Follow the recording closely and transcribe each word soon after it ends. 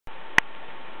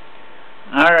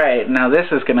Alright, now this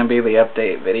is going to be the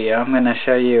update video. I'm going to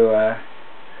show you,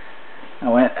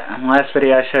 last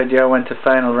video I showed you I went to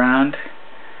final round,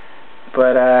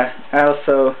 but I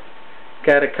also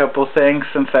got a couple things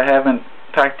since I haven't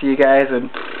talked to you guys in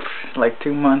like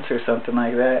 2 months or something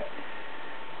like that.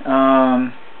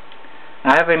 I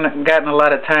haven't gotten a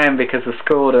lot of time because of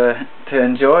school to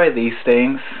enjoy these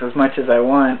things as much as I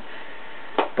want,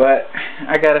 but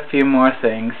I got a few more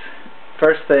things.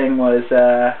 First thing was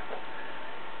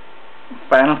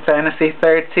Final Fantasy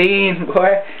XIII,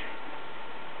 boy.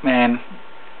 Man,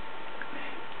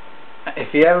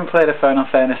 if you haven't played a Final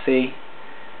Fantasy,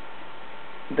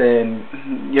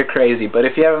 then you're crazy. But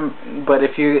if you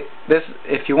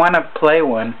want to play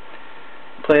one,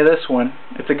 play this one.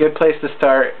 It's a good place to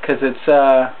start because it's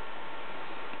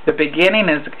the beginning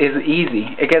is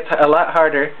easy. It gets a lot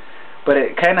harder, but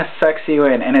it kind of sucks you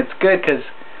in, and it's good because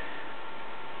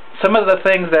some of the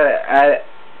things that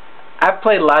I've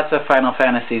played lots of Final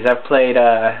Fantasies. I've played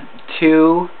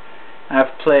 2,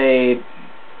 I've played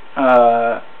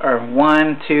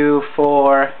 1, 2,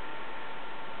 4,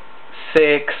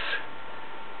 6,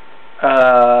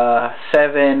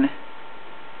 7,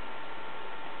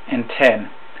 and 10.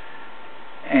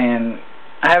 And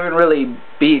I haven't really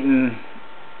beaten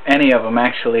any of them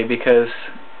actually because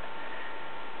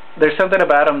there's something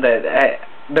about them that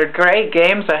they're great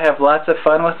games. I have lots of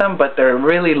fun with them, but they're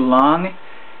really long,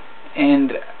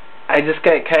 and I just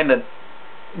get kind of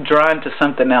drawn to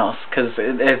something else because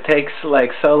it takes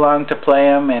like so long to play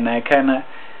them, and I kind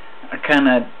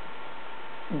of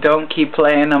don't keep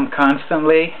playing them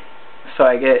constantly. So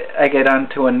I get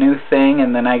onto a new thing,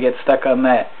 and then I get stuck on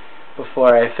that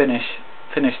before I finish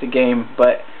the game.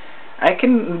 But I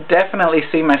can definitely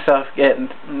see myself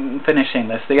finishing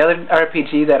this. The other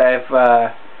RPG that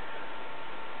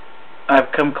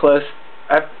I've come close.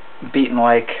 I've beaten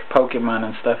like Pokemon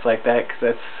and stuff like that because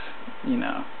that's, you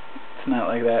know, it's not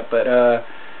like that. But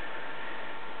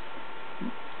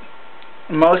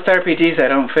most RPGs I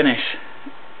don't finish.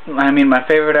 I mean, my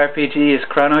favorite RPG is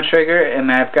Chrono Trigger,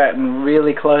 and I've gotten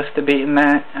really close to beating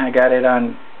that. I got it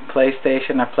on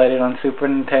PlayStation. I played it on Super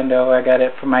Nintendo. I got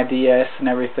it for my DS and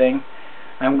everything.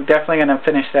 I'm definitely going to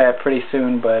finish that pretty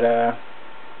soon, but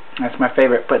that's my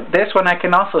favorite. But this one I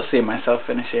can also see myself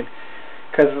finishing,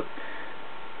 because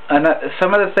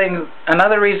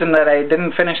another reason that I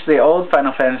didn't finish the old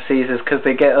Final Fantasies is because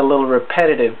they get a little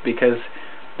repetitive, because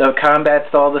the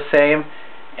combat's all the same,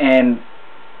 and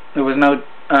there was no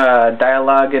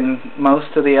dialogue in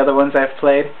most of the other ones I've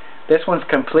played. This one's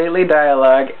completely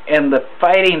dialogue, and the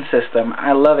fighting system,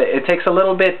 I love it. It takes a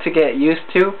little bit to get used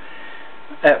to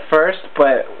at first,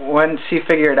 but once you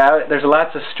figure it out, there's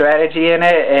lots of strategy in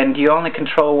it, and you only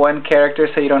control one character,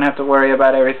 so you don't have to worry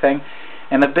about everything.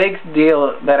 And the big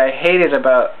deal that I hated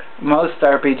about most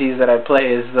RPGs that I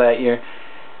play is that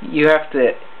you have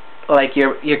to, like,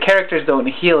 your characters don't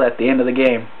heal at the end of the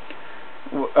game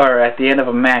or at the end of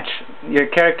a match. Your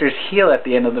characters heal at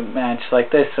the end of the match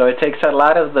like this, so it takes a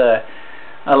lot of the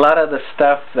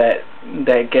stuff that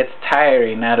gets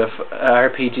tiring out of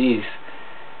RPGs.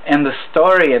 And the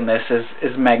story in this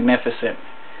is magnificent.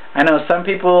 I know some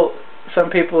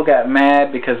people got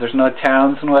mad because there's no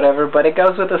towns and whatever, but it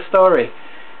goes with the story.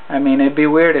 I mean, it'd be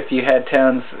weird if you had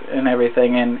towns and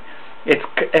everything, and it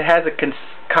has a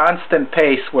constant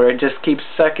pace where it just keeps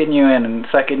sucking you in and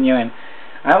sucking you in.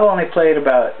 I've only played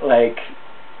about like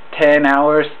 10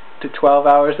 hours to 12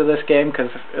 hours of this game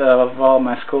because of all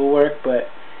my schoolwork, but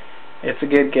it's a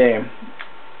good game.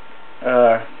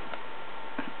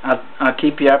 I'll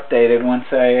keep you updated once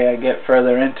I get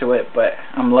further into it, but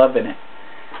I'm loving it.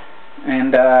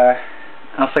 And I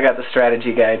also got the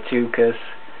strategy guide too, because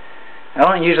I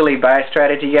don't usually buy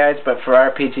strategy guides, but for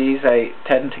RPGs I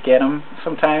tend to get them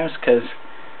sometimes because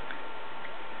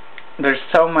there's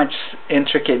so much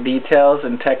intricate details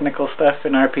and technical stuff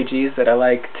in RPGs that I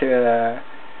like to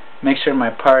make sure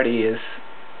my party is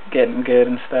getting good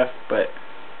and stuff. But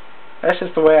that's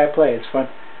just the way I play. It's fun.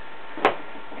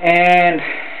 And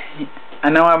I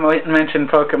know I mentioned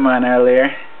Pokemon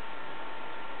earlier.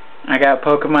 I got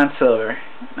Pokemon Silver.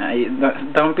 Now,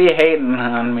 don't be hating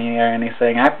on me or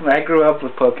anything. I grew up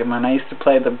with Pokemon. I used to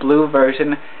play the blue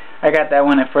version. I got that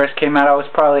when it first came out. I was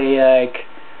probably like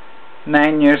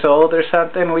 9 years old or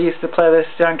something. We used to play this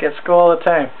junk at school all the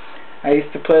time. I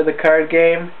used to play the card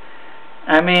game.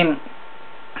 I mean,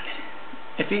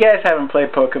 if you guys haven't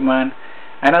played Pokemon,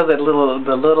 I know that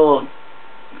the little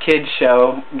kids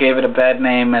show gave it a bad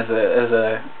name as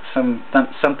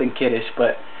something kiddish,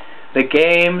 but the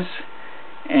games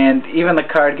and even the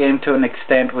card game to an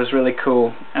extent was really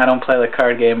cool. I don't play the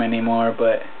card game anymore,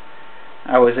 but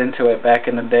I was into it back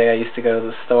in the day. I used to go to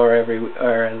the store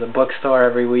the bookstore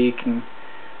every week and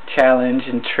challenge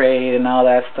and trade and all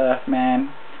that stuff,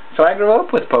 man. So I grew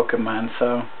up with Pokemon,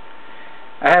 so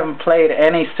I haven't played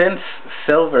any since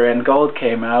Silver and Gold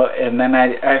came out, and then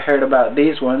I heard about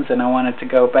these ones and I wanted to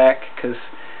go back because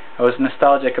I was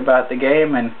nostalgic about the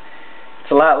game, and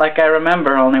it's a lot like I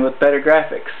remember, only with better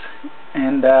graphics.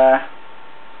 And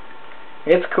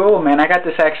it's cool, man. I got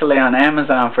this actually on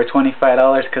Amazon for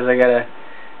 $25 because I got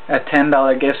a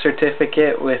 $10 gift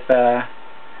certificate with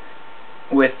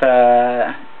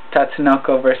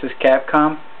Tatsunoko vs.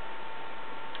 Capcom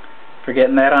for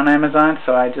getting that on Amazon,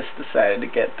 so I just decided to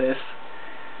get this,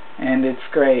 and it's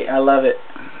great. I love it.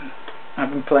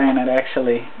 I've been playing it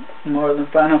actually more than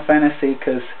Final Fantasy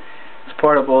because it's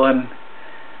portable, and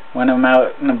when I'm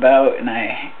out and about and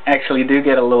I actually do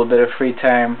get a little bit of free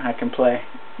time, I can play.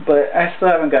 But I still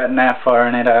haven't gotten that far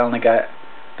in it. I only got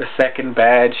the second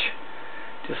badge,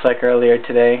 just like earlier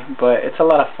today, but it's a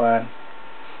lot of fun.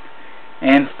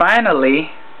 And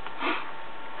finally,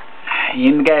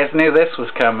 you guys knew this was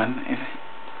coming.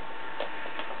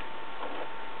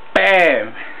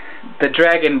 Bam! The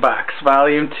Dragon Box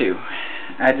Volume 2.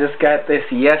 I just got this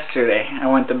yesterday. I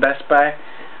went to Best Buy.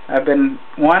 I've been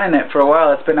wanting it for a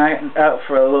while. It's been out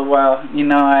for a little while. You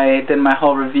know, I did my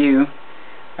whole review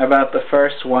about the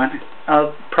first one.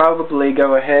 I'll probably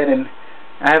go ahead and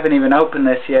I haven't even opened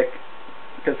this yet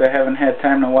because I haven't had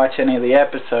time to watch any of the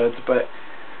episodes, but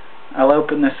I'll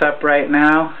open this up right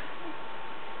now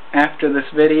after this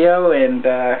video, and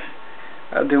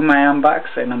I'll do my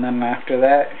unboxing, and then after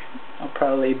that I'll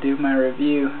probably do my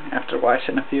review after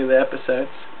watching a few of the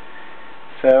episodes.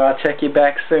 So I'll check you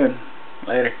back soon.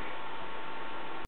 Later.